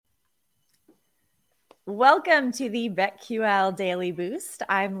Welcome to the BetQL Daily Boost.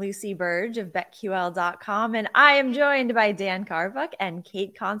 I'm Lucy Burge of BetQL.com, and I am joined by Dan Carbuck and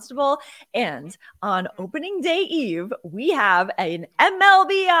Kate Constable. And on opening day eve, we have an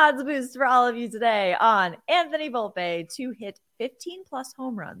MLB odds boost for all of you today on Anthony Volpe to hit 15 plus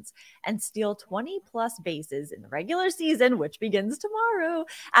home runs and steal 20 plus bases in the regular season, which begins tomorrow,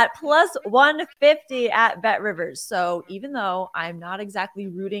 at plus 150 at Bet Rivers. So even though I'm not exactly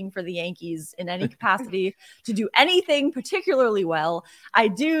rooting for the Yankees in any capacity to do anything particularly well, I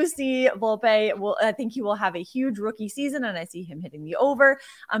do see Volpe I think he will have a huge rookie season, and I see him hitting the over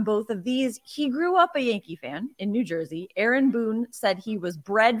on both of these. He grew up a Yankee fan in New Jersey. Aaron Boone said he was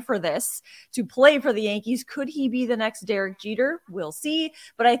bred for this, to play for the Yankees. Could he be the next Derek Jeter? We'll see,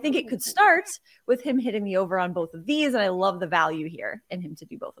 but I think it could start with him hitting the over on both of these, and I love the value here in him to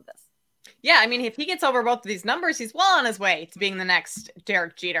do both of this. Yeah, I mean, if he gets over both of these numbers, he's well on his way to being the next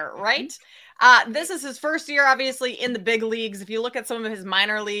Derek Jeter, right? This is his first year, obviously, in the big leagues. If you look at some of his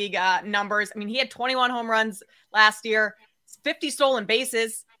minor league numbers, I mean, he had 21 home runs last year, 50 stolen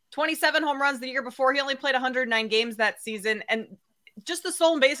bases, 27 home runs the year before. He only played 109 games that season, and just the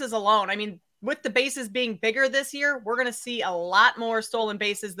stolen bases alone, I mean, with the bases being bigger this year, we're going to see a lot more stolen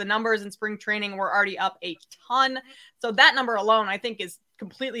bases. The numbers in spring training were already up a ton. So that number alone, I think, is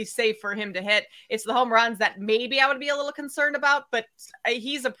completely safe for him to hit. It's the home runs that maybe I would be a little concerned about, but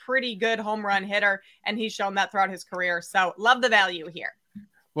he's a pretty good home run hitter, and he's shown that throughout his career. So love the value here.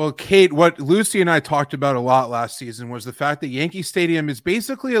 Well, Kate, what Lucy and I talked about a lot last season was the fact that Yankee Stadium is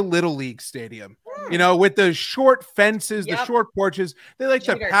basically a little league stadium. You know, with the short fences, the short porches, they like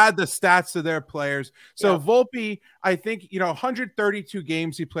to pad the stats of their players. So Volpe, I think, 132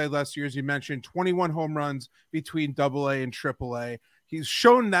 games he played last year, as you mentioned, 21 home runs between AA and AAA. He's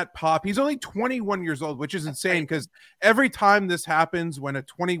shown that pop. He's only 21 years old, which is insane because every time this happens, when a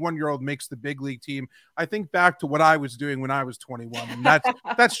 21-year-old makes the big league team, I think back to what I was doing when I was 21. And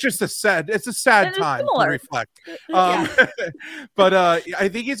that's just a sad time to reflect. But I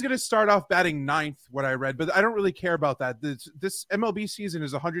think he's going to start off batting ninth, what I read, but I don't really care about that. This MLB season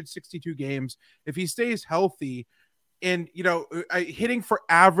is 162 games. If he stays healthy, and, hitting for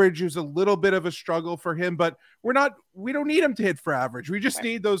average is a little bit of a struggle for him, but we don't need him to hit for average. We just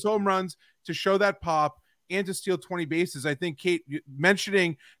need those home runs to show that pop and to steal 20 bases. I think Kate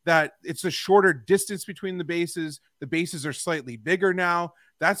mentioning that it's a shorter distance between the bases are slightly bigger now.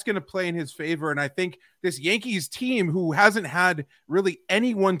 That's going to play in his favor. And I think this Yankees team, who hasn't had really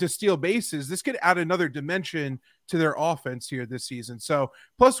anyone to steal bases, this could add another dimension to their offense here this season. So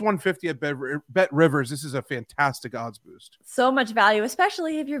plus 150 at Bet Rivers. This is a fantastic odds boost. So much value,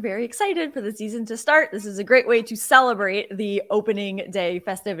 especially if you're very excited for the season to start. This is a great way to celebrate the opening day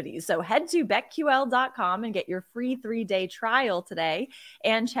festivities. So head to BetQL.com and get your free 3-day trial today,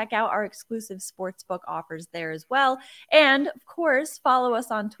 and check out our exclusive sportsbook offers there as well. And of course, follow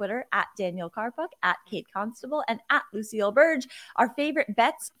us on Twitter at Daniel Carpuck, at Kate Constable, and at Lucille Burge. Our favorite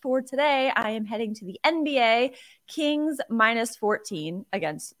bets for today, I am heading to the NBA. Kings minus 14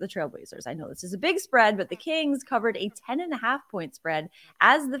 against the Trailblazers. I know this is a big spread, but the Kings covered a 10.5-point spread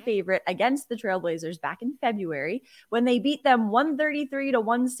as the favorite against the Trailblazers back in February when they beat them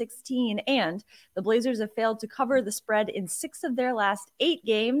 133-116. And the Blazers have failed to cover the spread in 6 of their last 8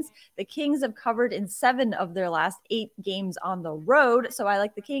 games. The Kings have covered in 7 of their last 8 games on the road. So I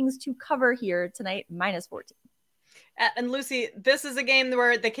like the Kings to cover here tonight, minus 14. And Lucy, this is a game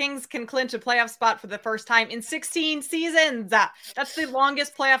where the Kings can clinch a playoff spot for the first time in 16 seasons. That's the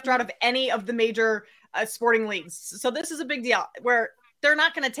longest playoff drought of any of the major sporting leagues. So this is a big deal where they're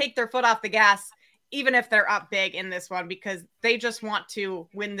not going to take their foot off the gas, even if they're up big in this one, because they just want to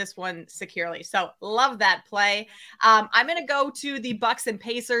win this one securely. So love that play. I'm going to go to the Bucks and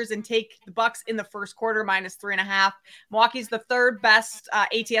Pacers and take the Bucks in the first quarter, minus 3.5. Milwaukee's the third best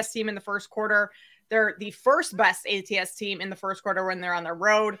ATS team in the first quarter. They're the first best ATS team in the first quarter when they're on the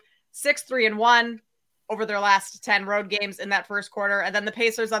road, 6-3-1 over their last 10 road games in that first quarter. And then the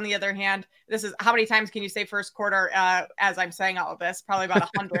Pacers, on the other hand, this is how many times can you say first quarter as I'm saying all of this? Probably about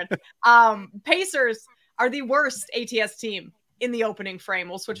 100. Pacers are the worst ATS team in the opening frame.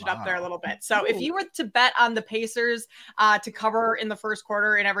 We'll switch it up there a little bit. So if you were to bet on the Pacers to cover in the first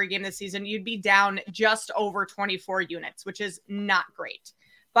quarter in every game this season, you'd be down just over 24 units, which is not great.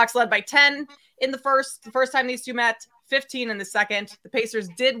 Bucks led by 10 in the first time these two met, 15 in the second. The Pacers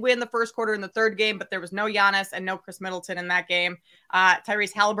did win the first quarter in the third game, but there was no Giannis and no Chris Middleton in that game.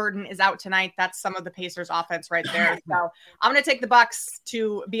 Tyrese Halliburton is out tonight. That's some of the Pacers offense right there. So I'm going to take the Bucks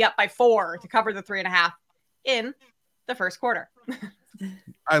to be up by 4 to cover the 3.5 in the first quarter.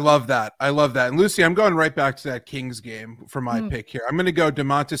 I love that. And Lucy, I'm going right back to that Kings game for my pick here. I'm going to go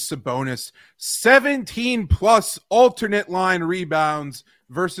Domantas Sabonis, 17 plus alternate line rebounds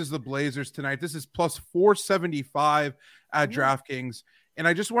versus the Blazers tonight. This is plus 475 at DraftKings. And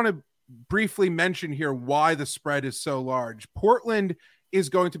I just want to briefly mention here why the spread is so large. Portland is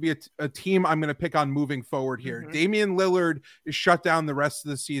going to be a team I'm going to pick on moving forward here. Damian Lillard is shut down the rest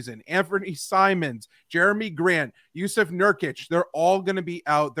of the season. Anthony Simons, Jeremy Grant, Yusuf Nurkic, they're all going to be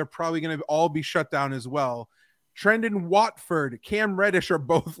out. They're probably going to all be shut down as well. Trendon Watford, Cam Reddish are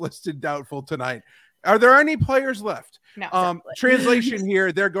both listed doubtful tonight. Are there any players left? No. Translation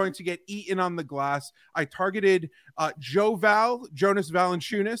here, they're going to get eaten on the glass. I targeted Jonas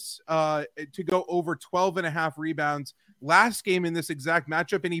Valanciunas to go over 12.5 rebounds last game in this exact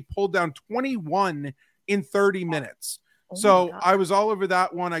matchup, and he pulled down 21 in 30 minutes. So I was all over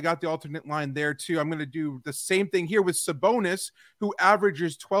that one. I got the alternate line there too. I'm going to do the same thing here with Sabonis, who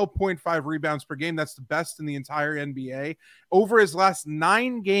averages 12.5 rebounds per game. That's the best in the entire NBA. Over his last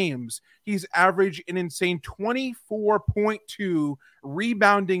 9 games, he's averaged an insane 24.2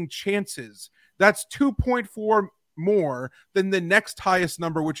 rebounding chances. That's 2.4 more than the next highest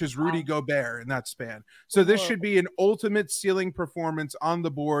number, which is Rudy Gobert in that span. So this should be an ultimate ceiling performance on the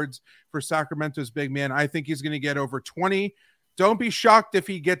boards for Sacramento's big man. I think he's going to get over 20. Don't be shocked if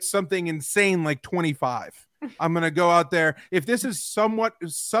he gets something insane like 25. I'm going to go out there. If this is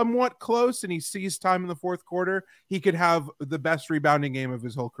somewhat close and he sees time in the fourth quarter, he could have the best rebounding game of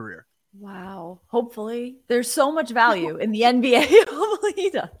his whole career. Wow. Hopefully there's so much value in the NBA. Hopefully he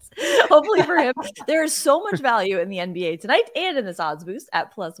does. Hopefully for him, there is so much value in the NBA tonight and in this odds boost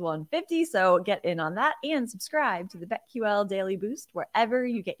at plus 150. So get in on that and subscribe to the BetQL Daily Boost wherever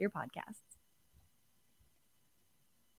you get your podcasts.